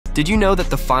Did you know that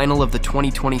the final of the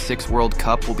 2026 World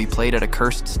Cup will be played at a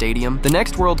cursed stadium? The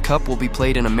next World Cup will be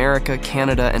played in America,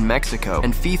 Canada, and Mexico,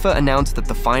 and FIFA announced that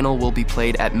the final will be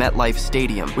played at MetLife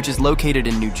Stadium, which is located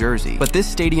in New Jersey. But this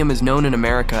stadium is known in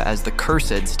America as the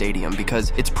Cursed Stadium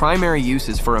because its primary use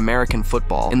is for American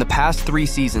football. In the past 3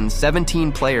 seasons,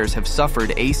 17 players have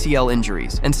suffered ACL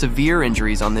injuries and severe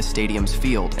injuries on this stadium's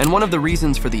field. And one of the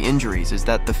reasons for the injuries is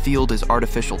that the field is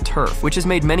artificial turf, which has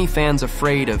made many fans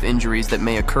afraid of injuries that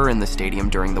may occur in the stadium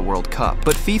during the World Cup.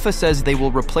 But FIFA says they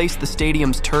will replace the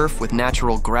stadium's turf with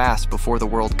natural grass before the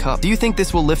World Cup. Do you think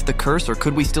this will lift the curse, or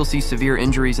could we still see severe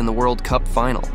injuries in the World Cup final?